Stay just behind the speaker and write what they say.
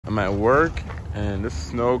I'm at work and there's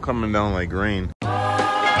snow coming down like rain.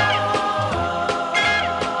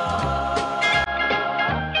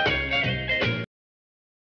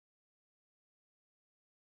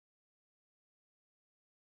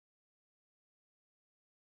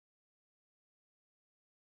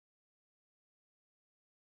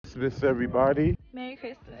 This everybody. Merry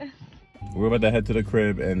Christmas. We're about to head to the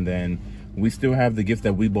crib, and then we still have the gifts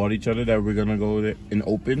that we bought each other that we're gonna go there and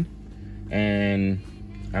open. And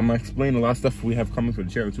I'm gonna explain a lot of stuff we have coming for the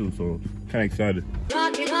channel too, so kind of excited.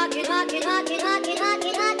 Let's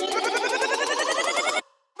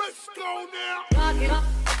go now.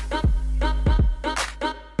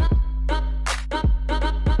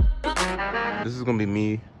 This is gonna be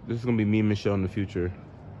me. This is gonna be me and Michelle in the future.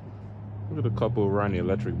 Look at a couple riding the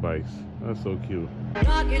electric bikes. That's so cute.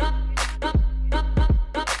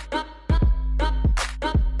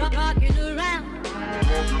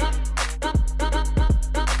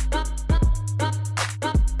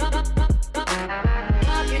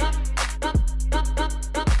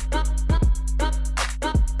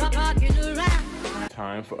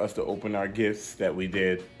 Time for us to open our gifts that we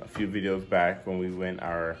did a few videos back when we went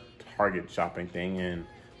our Target shopping thing, and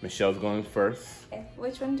Michelle's going first. Okay.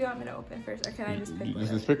 Which one do you want me to open first, or can I just pick one?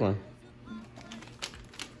 Just pick one.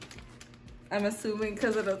 I'm assuming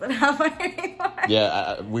because it doesn't have my name on it.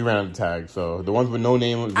 Yeah, we ran out of tags, so the ones with no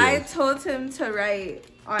name was I told him to write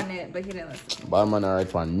on it, but he didn't listen. Bottom line, I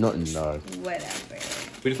find nothing, dog. Whatever.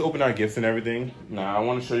 We just opened our gifts and everything. Now I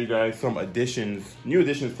want to show you guys some additions, new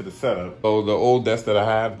additions to the setup. So the old desk that I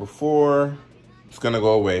had before, it's gonna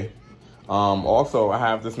go away. Also, I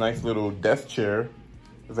have this nice little desk chair.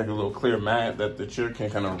 It's like a little clear mat that the chair can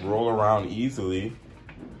kind of roll around easily.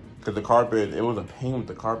 Because the carpet, it was a pain with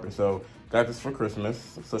the carpet. So got this for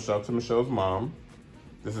Christmas. So shout out to Michelle's mom.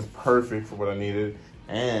 This is perfect for what I needed.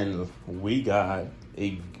 And we got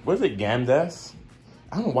a, what is it, Gamdes?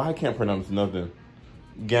 I don't know why I can't pronounce nothing.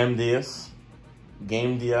 Gamdes?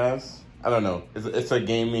 Game Diaz? I don't know. It's a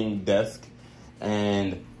gaming desk.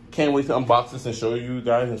 And can't wait to unbox this and show you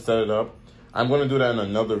guys and set it up. I'm going to do that in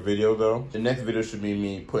another video though. The next video should be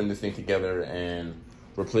me putting this thing together and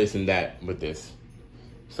replacing that with this.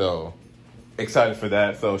 So excited for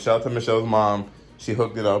that. So shout out to Michelle's mom. She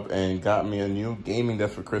hooked it up and got me a new gaming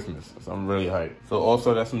desk for Christmas. So I'm really hyped. So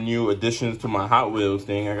also that's some new additions to my Hot Wheels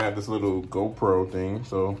thing. I got this little GoPro thing.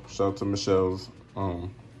 So shout out to Michelle's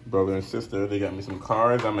brother and sister. They got me some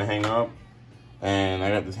cars I'm gonna hang up. And I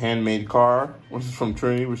got this handmade car, which is from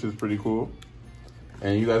Trinity, which is pretty cool.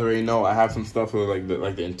 And you guys already know I have some stuff with like the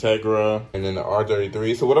Integra and then the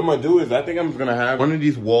R33. So what I'm gonna do is I think I'm gonna have one of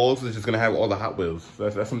these walls that's just gonna have all the Hot Wheels. So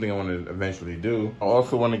that's something I want to eventually do. I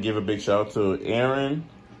also want to give a big shout out to Aaron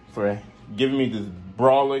for giving me this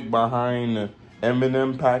brolic behind the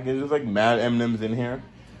M&M package. There's like mad M&Ms in here.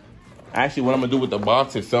 Actually, what I'm gonna do with the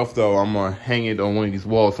box itself though, I'm gonna hang it on one of these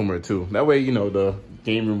walls somewhere too. That way, you know, the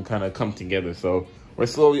game room kind of come together. So we're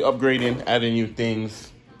slowly upgrading, adding new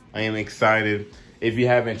things. I am excited. If you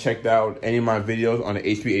haven't checked out any of my videos on the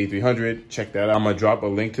HP 8300, check that out. I'm gonna drop a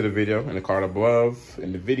link to the video in the card above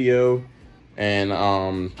in the video.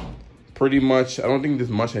 And pretty much, I don't think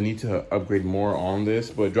there's much I need to upgrade more on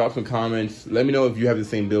this, but drop some comments. Let me know if you have the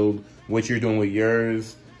same build, what you're doing with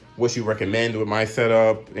yours, what you recommend with my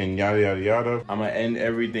setup, and yada, yada, yada. I'm gonna end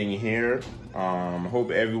everything here.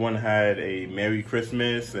 Hope everyone had a Merry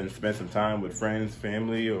Christmas and spent some time with friends,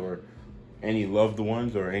 family, or any loved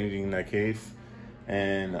ones, or anything in that case.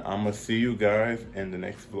 And I'm gonna see you guys in the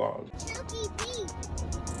next vlog.